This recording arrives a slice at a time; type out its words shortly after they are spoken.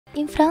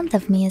In front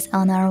of me is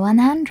Honor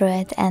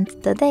 100 and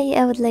today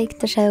I would like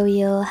to show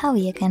you how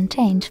you can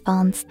change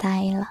font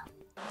style.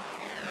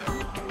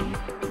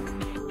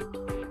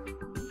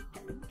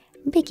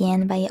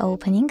 Begin by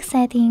opening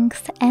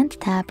Settings and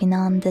tapping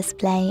on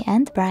Display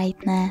and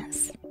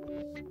Brightness.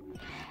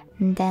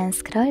 Then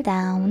scroll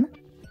down,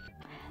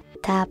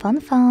 tap on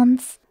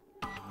Fonts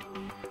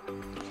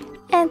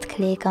and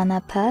click on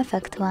a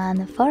perfect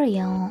one for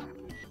you.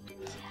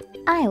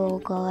 I will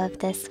go with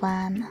this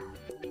one.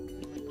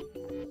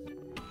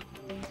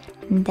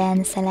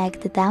 Then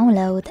select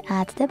Download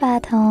at the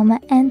bottom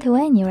and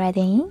when you're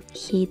ready,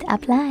 hit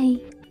Apply.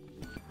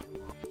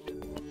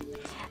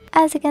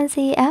 As you can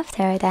see,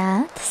 after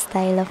that,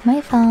 style of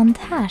my font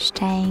has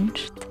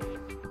changed.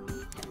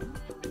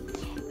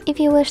 If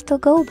you wish to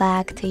go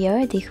back to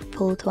your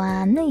default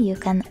one, you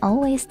can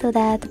always do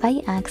that by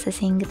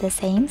accessing the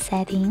same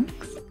settings.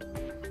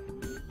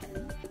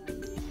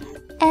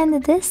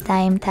 And this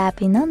time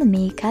tapping on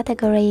Me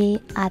category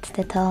at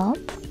the top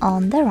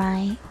on the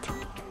right.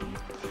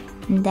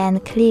 Then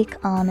click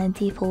on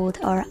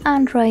Default or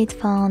Android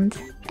font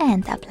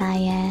and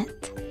apply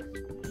it.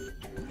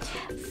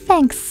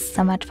 Thanks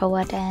so much for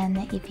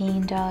watching. If you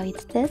enjoyed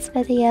this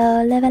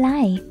video, leave a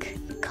like,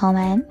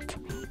 comment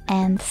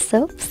and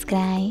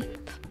subscribe.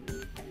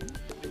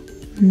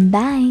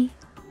 Bye!